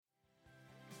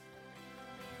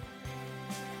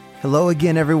Hello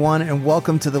again, everyone, and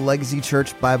welcome to the Legacy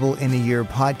Church Bible in a Year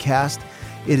podcast.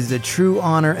 It is a true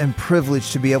honor and privilege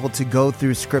to be able to go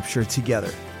through Scripture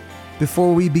together.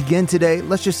 Before we begin today,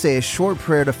 let's just say a short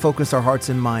prayer to focus our hearts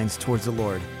and minds towards the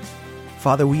Lord.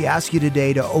 Father, we ask you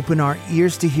today to open our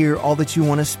ears to hear all that you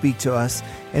want to speak to us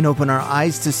and open our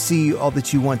eyes to see all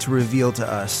that you want to reveal to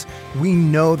us. We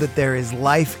know that there is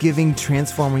life-giving,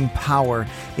 transforming power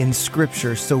in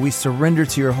Scripture, so we surrender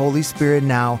to your Holy Spirit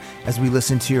now as we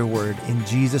listen to your word. In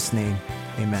Jesus' name,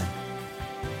 amen.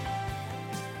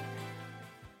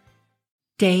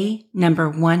 Day number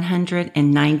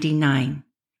 199,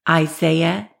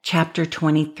 Isaiah chapter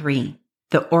 23,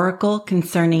 the oracle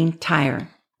concerning Tyre.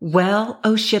 Well,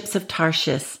 O ships of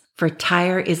Tarshish, for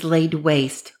Tyre is laid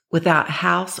waste, without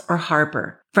house or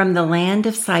harbor. From the land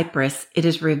of Cyprus it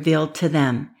is revealed to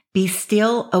them. Be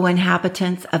still, O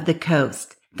inhabitants of the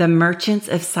coast. The merchants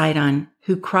of Sidon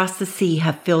who cross the sea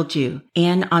have filled you,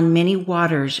 and on many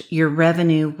waters your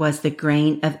revenue was the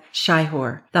grain of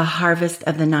Shihor, the harvest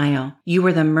of the Nile. You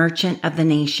were the merchant of the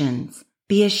nations.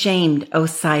 Be ashamed, O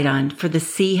Sidon, for the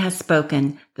sea has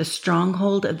spoken, the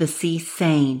stronghold of the sea,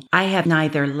 saying, I have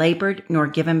neither labored nor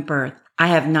given birth. I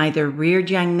have neither reared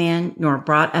young men nor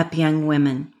brought up young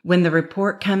women. When the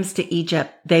report comes to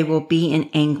Egypt, they will be in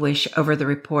anguish over the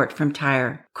report from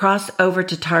Tyre. Cross over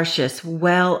to Tarshish,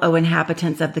 well, O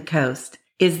inhabitants of the coast.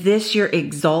 Is this your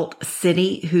exalt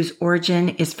city whose origin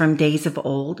is from days of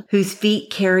old, whose feet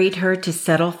carried her to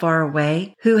settle far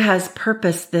away? Who has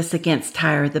purposed this against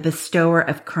Tyre, the bestower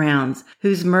of crowns,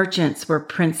 whose merchants were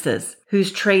princes,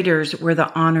 whose traders were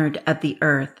the honored of the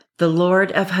earth? The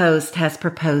Lord of hosts has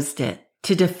proposed it,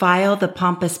 to defile the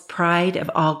pompous pride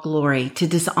of all glory, to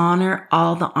dishonor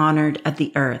all the honored of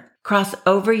the earth. Cross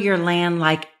over your land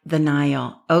like the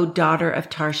Nile, O daughter of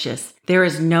Tarshish. There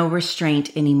is no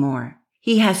restraint anymore.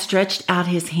 He has stretched out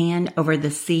his hand over the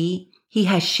sea. He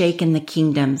has shaken the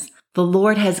kingdoms. The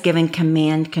Lord has given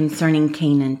command concerning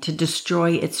Canaan to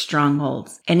destroy its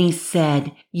strongholds. And he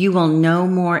said, You will no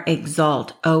more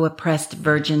exult, O oppressed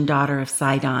virgin daughter of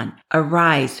Sidon.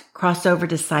 Arise, cross over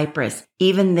to Cyprus.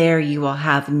 Even there you will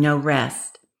have no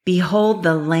rest. Behold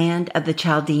the land of the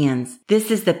Chaldeans. This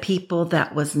is the people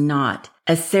that was not.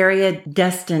 Assyria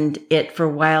destined it for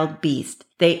wild beasts.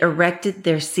 They erected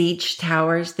their siege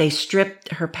towers. They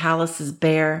stripped her palaces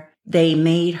bare. They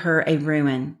made her a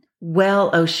ruin. Well,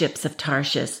 O ships of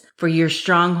Tarshish, for your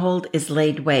stronghold is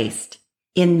laid waste.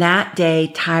 In that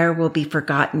day, Tyre will be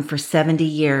forgotten for 70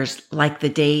 years, like the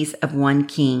days of one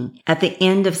king. At the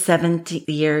end of 70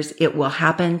 years, it will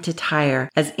happen to Tyre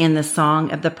as in the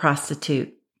song of the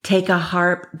prostitute. Take a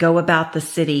harp, go about the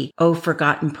city, O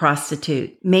forgotten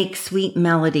prostitute. Make sweet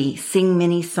melody, sing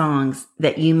many songs,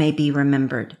 that you may be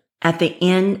remembered. At the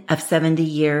end of 70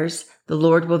 years, the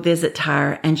Lord will visit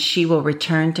Tyre, and she will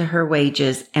return to her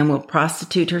wages and will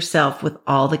prostitute herself with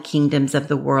all the kingdoms of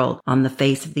the world on the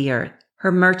face of the earth.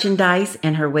 Her merchandise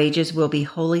and her wages will be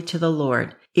holy to the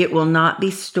Lord. It will not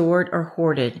be stored or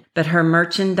hoarded, but her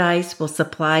merchandise will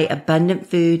supply abundant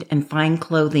food and fine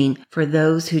clothing for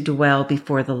those who dwell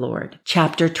before the Lord.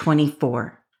 Chapter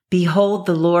 24. Behold,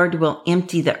 the Lord will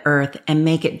empty the earth and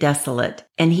make it desolate,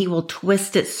 and he will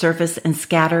twist its surface and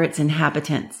scatter its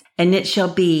inhabitants. And it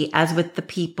shall be as with the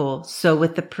people, so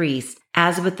with the priest,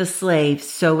 as with the slave,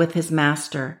 so with his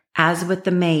master, as with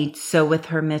the maid, so with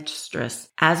her mistress,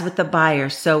 as with the buyer,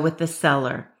 so with the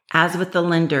seller. As with the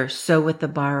lender, so with the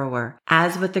borrower.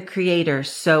 As with the creator,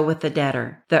 so with the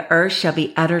debtor. The earth shall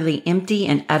be utterly empty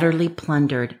and utterly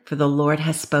plundered, for the Lord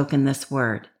has spoken this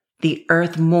word. The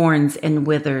earth mourns and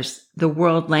withers. The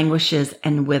world languishes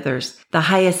and withers. The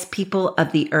highest people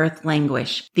of the earth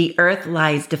languish. The earth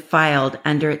lies defiled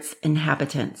under its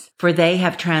inhabitants. For they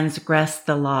have transgressed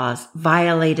the laws,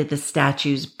 violated the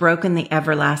statutes, broken the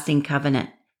everlasting covenant.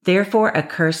 Therefore a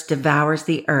curse devours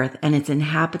the earth, and its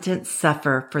inhabitants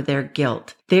suffer for their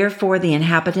guilt. Therefore the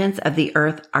inhabitants of the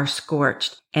earth are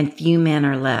scorched, and few men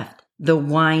are left. The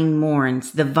wine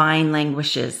mourns, the vine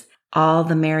languishes, all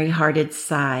the merry-hearted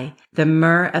sigh. The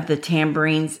myrrh of the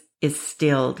tambourines is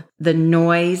stilled. The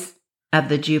noise of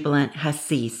the jubilant has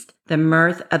ceased. The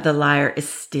mirth of the lyre is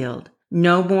stilled.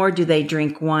 No more do they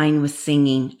drink wine with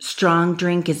singing. Strong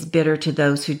drink is bitter to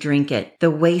those who drink it. The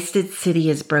wasted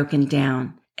city is broken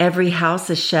down. Every house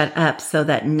is shut up so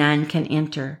that none can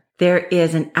enter. There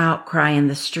is an outcry in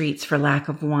the streets for lack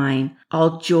of wine.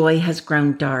 All joy has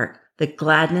grown dark. The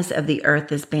gladness of the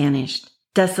earth is banished.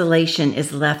 Desolation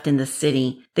is left in the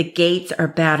city. The gates are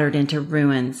battered into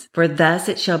ruins. For thus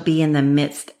it shall be in the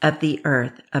midst of the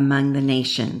earth among the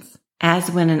nations. As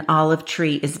when an olive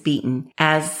tree is beaten,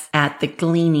 as at the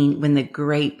gleaning when the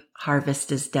grape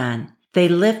harvest is done. They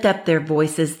lift up their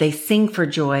voices, they sing for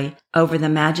joy. Over the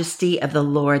majesty of the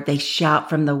Lord, they shout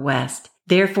from the west.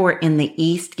 Therefore, in the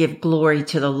east, give glory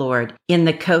to the Lord. In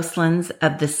the coastlands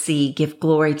of the sea, give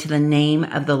glory to the name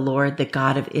of the Lord, the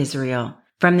God of Israel.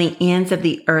 From the ends of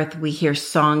the earth, we hear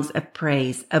songs of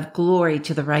praise, of glory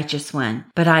to the righteous one.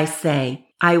 But I say,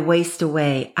 I waste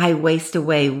away,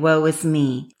 woe is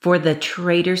me. For the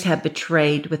traitors have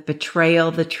betrayed, with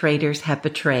betrayal the traitors have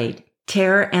betrayed.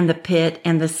 Terror and the pit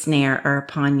and the snare are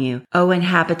upon you, O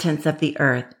inhabitants of the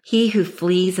earth. He who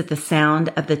flees at the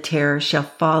sound of the terror shall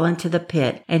fall into the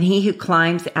pit, and he who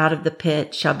climbs out of the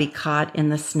pit shall be caught in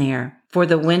the snare. For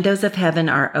the windows of heaven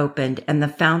are opened, and the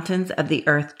fountains of the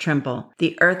earth tremble.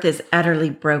 The earth is utterly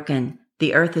broken.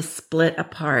 The earth is split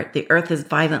apart. The earth is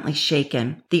violently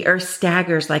shaken. The earth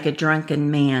staggers like a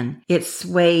drunken man. It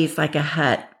sways like a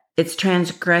hut. Its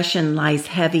transgression lies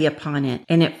heavy upon it,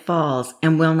 and it falls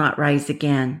and will not rise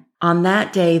again. On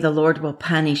that day the Lord will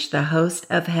punish the host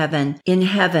of heaven in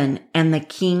heaven and the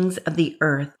kings of the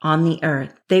earth on the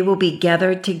earth. They will be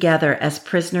gathered together as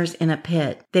prisoners in a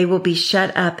pit. They will be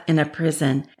shut up in a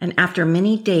prison, and after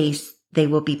many days they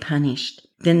will be punished.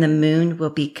 Then the moon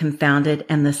will be confounded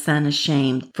and the sun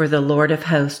ashamed, for the Lord of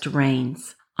hosts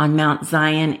reigns on Mount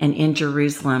Zion and in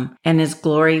Jerusalem, and his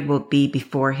glory will be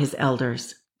before his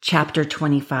elders. Chapter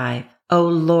 25. O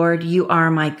Lord, you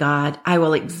are my God. I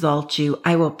will exalt you.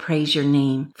 I will praise your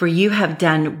name. For you have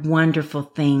done wonderful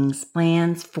things,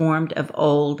 plans formed of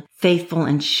old, faithful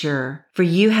and sure. For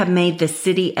you have made the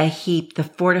city a heap, the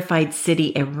fortified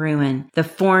city a ruin. The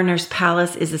foreigner's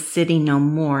palace is a city no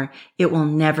more. It will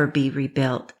never be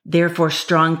rebuilt. Therefore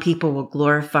strong people will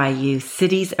glorify you.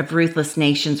 Cities of ruthless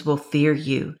nations will fear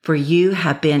you. For you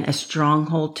have been a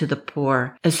stronghold to the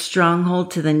poor, a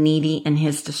stronghold to the needy in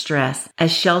his distress, a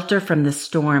shelter from the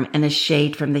storm and a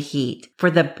shade from the heat. For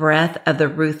the breath of the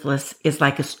ruthless is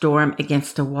like a storm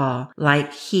against a wall,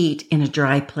 like heat in a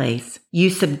dry place. You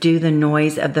subdue the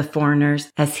noise of the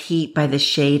foreigners as heat by the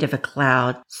shade of a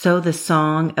cloud. So the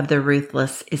song of the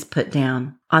ruthless is put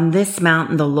down. On this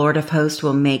mountain the Lord of hosts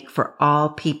will make for all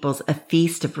peoples a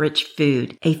feast of rich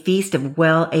food, a feast of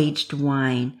well-aged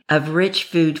wine, of rich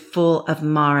food full of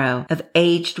marrow, of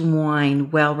aged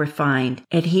wine well refined.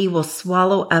 And he will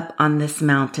swallow up on this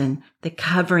mountain the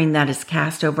covering that is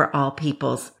cast over all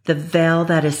peoples, the veil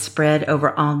that is spread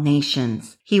over all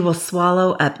nations. He will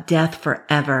swallow up death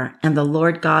forever, and the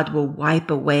Lord God will wipe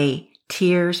away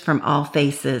tears from all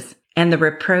faces. And the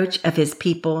reproach of his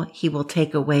people he will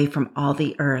take away from all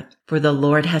the earth, for the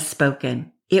Lord has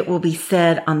spoken. It will be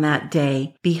said on that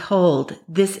day, Behold,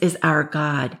 this is our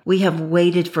God. We have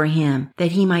waited for him,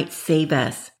 that he might save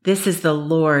us. This is the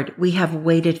Lord. We have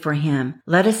waited for him.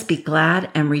 Let us be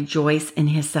glad and rejoice in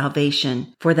his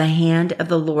salvation. For the hand of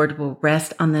the Lord will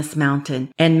rest on this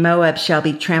mountain, and Moab shall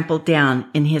be trampled down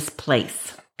in his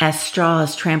place, as straw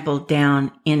is trampled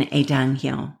down in a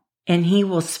dunghill. And he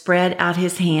will spread out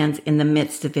his hands in the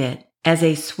midst of it, as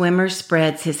a swimmer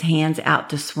spreads his hands out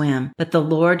to swim. But the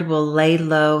Lord will lay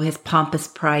low his pompous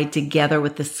pride together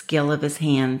with the skill of his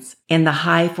hands. And the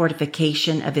high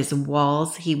fortification of his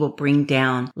walls he will bring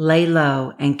down, lay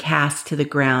low and cast to the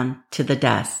ground, to the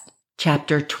dust.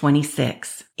 Chapter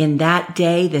 26. In that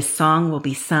day this song will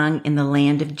be sung in the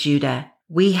land of Judah.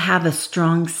 We have a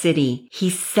strong city. He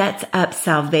sets up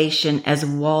salvation as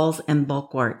walls and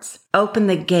bulwarks. Open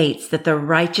the gates that the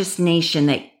righteous nation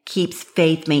that keeps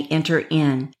faith may enter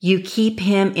in. You keep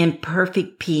him in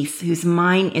perfect peace, whose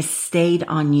mind is stayed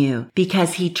on you,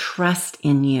 because he trusts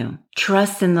in you.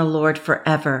 Trust in the Lord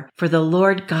forever, for the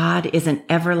Lord God is an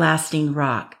everlasting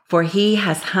rock. For he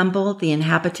has humbled the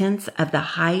inhabitants of the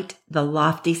height, the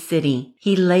lofty city.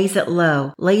 He lays it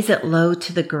low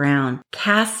to the ground,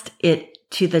 cast it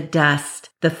to the dust.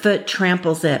 The foot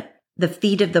tramples it, the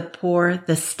feet of the poor,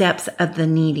 the steps of the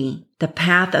needy. The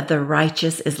path of the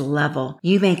righteous is level.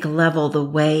 You make level the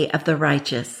way of the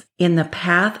righteous. In the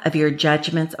path of your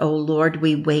judgments, O Lord,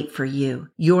 we wait for you.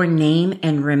 Your name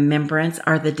and remembrance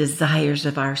are the desires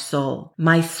of our soul.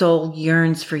 My soul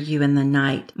yearns for you in the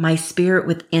night. My spirit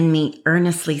within me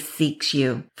earnestly seeks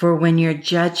you. For when your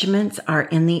judgments are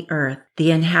in the earth,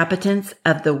 the inhabitants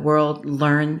of the world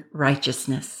learn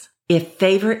righteousness. If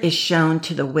favor is shown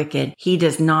to the wicked, he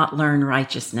does not learn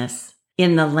righteousness.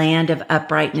 In the land of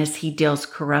uprightness he deals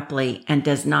corruptly and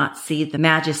does not see the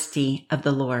majesty of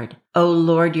the Lord. O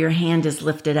Lord, your hand is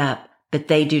lifted up, but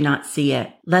they do not see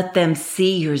it. Let them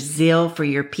see your zeal for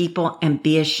your people and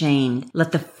be ashamed.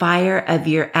 Let the fire of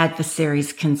your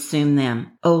adversaries consume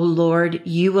them. O Lord,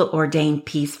 you will ordain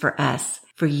peace for us,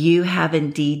 for you have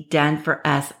indeed done for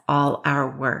us all our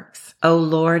works. O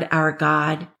Lord, our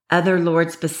God, Other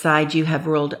lords beside you have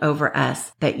ruled over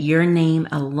us, but your name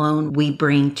alone we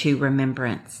bring to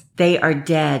remembrance. They are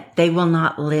dead, they will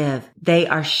not live. They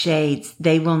are shades,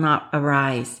 they will not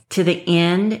arise. To the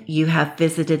end you have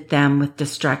visited them with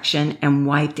destruction and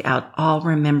wiped out all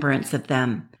remembrance of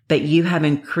them. But you have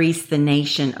increased the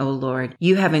nation, O Lord.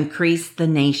 You have increased the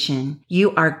nation.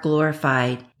 You are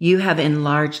glorified. You have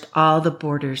enlarged all the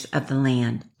borders of the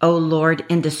land. O Lord,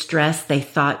 in distress they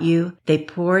thought you. They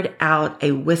poured out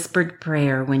a whispered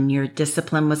prayer when your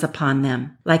discipline was upon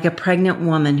them, like a pregnant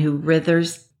woman who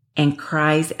writhers and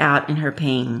cries out in her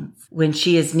pains when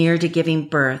she is near to giving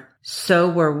birth. So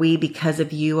were we because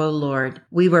of you, O Lord.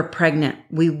 We were pregnant,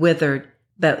 we withered,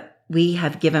 but we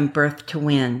have given birth to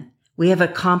win. We have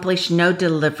accomplished no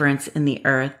deliverance in the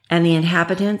earth, and the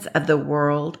inhabitants of the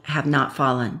world have not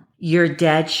fallen. Your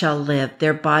dead shall live,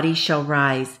 their bodies shall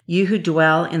rise. You who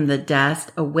dwell in the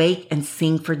dust, awake and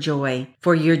sing for joy.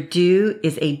 For your dew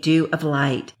is a dew of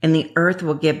light, and the earth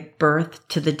will give birth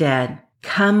to the dead.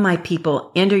 Come, my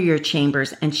people, enter your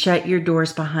chambers and shut your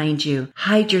doors behind you.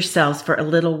 Hide yourselves for a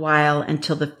little while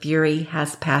until the fury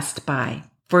has passed by.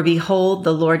 For behold,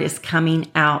 the Lord is coming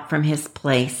out from his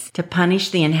place to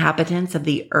punish the inhabitants of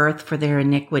the earth for their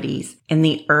iniquities, and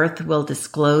the earth will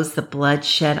disclose the blood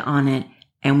shed on it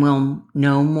and will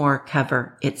no more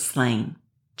cover its slain.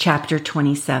 Chapter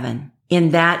 27.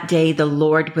 In that day the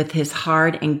Lord with his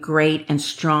hard and great and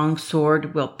strong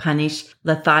sword will punish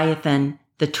Leviathan,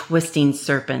 the twisting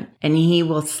serpent, and he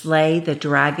will slay the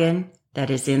dragon that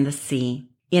is in the sea.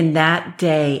 In that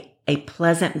day a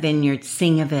pleasant vineyard,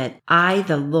 sing of it. I,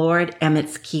 the Lord, am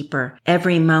its keeper.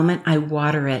 Every moment I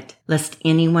water it, lest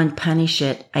anyone punish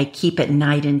it. I keep it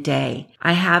night and day.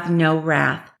 I have no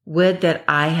wrath. Would that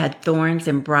I had thorns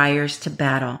and briars to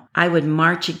battle. I would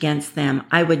march against them.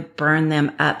 I would burn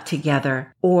them up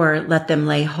together. Or let them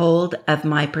lay hold of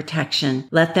my protection.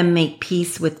 Let them make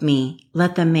peace with me.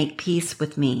 Let them make peace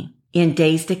with me. In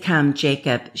days to come,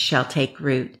 Jacob shall take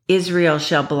root. Israel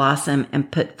shall blossom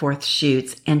and put forth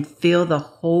shoots and fill the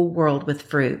whole world with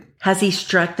fruit. Has he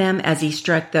struck them as he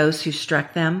struck those who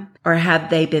struck them? Or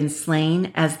have they been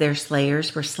slain as their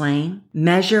slayers were slain?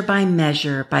 Measure,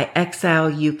 by exile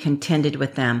you contended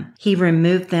with them. He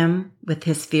removed them with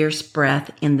his fierce breath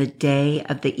in the day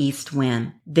of the east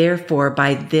wind. Therefore,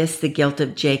 by this the guilt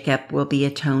of Jacob will be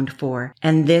atoned for,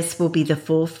 and this will be the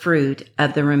full fruit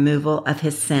of the removal of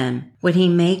his sin. When he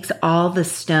makes all the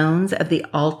stones of the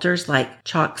altars like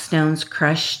chalk stones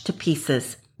crushed to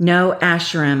pieces, no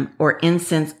Asherim or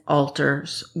incense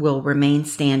altars will remain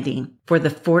standing, for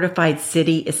the fortified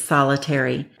city is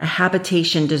solitary, a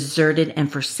habitation deserted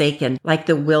and forsaken, like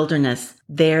the wilderness.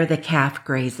 There the calf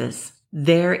grazes.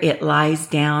 There it lies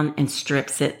down and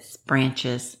strips its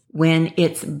branches. When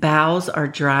its boughs are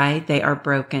dry, they are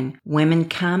broken. Women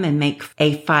come and make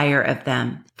a fire of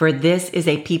them. For this is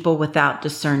a people without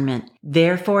discernment.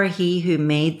 Therefore he who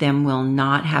made them will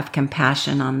not have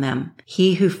compassion on them.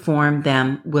 He who formed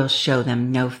them will show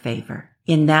them no favor.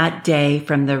 In that day,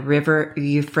 from the river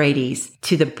Euphrates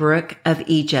to the brook of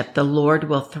Egypt, the Lord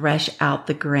will thresh out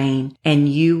the grain, and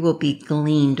you will be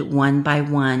gleaned one by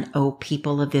one, O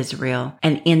people of Israel.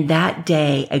 And in that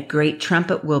day, a great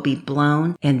trumpet will be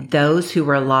blown, and those who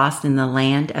were lost in the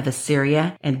land of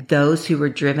Assyria and those who were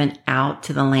driven out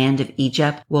to the land of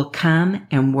Egypt will come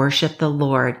and worship the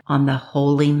Lord on the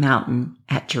holy mountain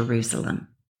at Jerusalem.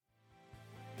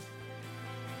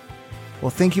 Well,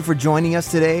 thank you for joining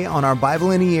us today on our Bible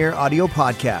in a Year audio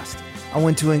podcast. I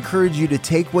want to encourage you to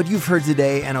take what you've heard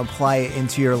today and apply it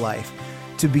into your life,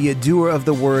 to be a doer of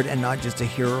the word and not just a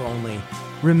hearer only.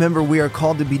 Remember, we are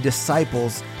called to be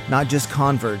disciples, not just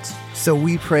converts. So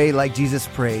we pray like Jesus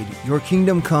prayed, your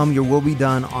kingdom come, your will be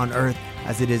done on earth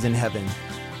as it is in heaven.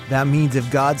 That means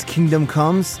if God's kingdom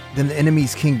comes, then the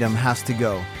enemy's kingdom has to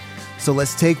go. So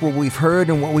let's take what we've heard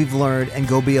and what we've learned and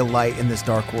go be a light in this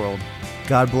dark world.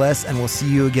 God bless, and we'll see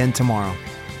you again tomorrow.